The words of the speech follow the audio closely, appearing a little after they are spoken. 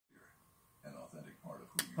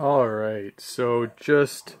Alright, so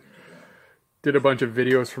just did a bunch of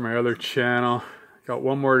videos for my other channel. Got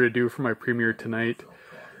one more to do for my premiere tonight.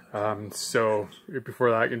 So before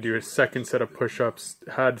that I can do a second set of push-ups.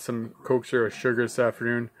 Had some Coke Zero Sugar this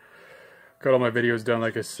afternoon. Got all my videos done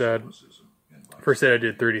like I said. First day I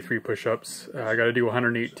did 33 push-ups. I got to do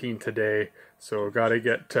 118 today. So got to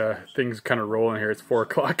get things kind of rolling here. It's 4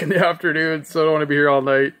 o'clock in the afternoon, so I don't want to be here all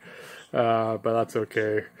night. But that's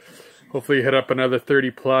okay. Hopefully hit up another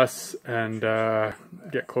 30 plus and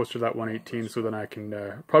get closer to that 118, so then I can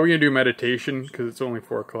probably gonna do meditation because it's only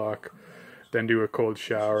 4 o'clock, then do a cold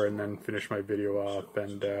shower and then finish my video off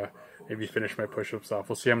and maybe finish my push-ups off.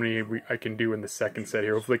 We'll see how many I can do in the second set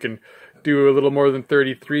here. Hopefully I can do a little more than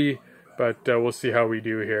 33, but we'll see how we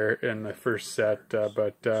do here in the first set.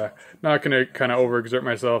 But not gonna kind of overexert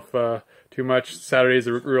myself too much. Saturday's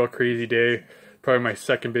a real crazy day. Probably my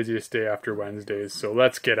second busiest day after Wednesdays, so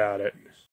let's get at it.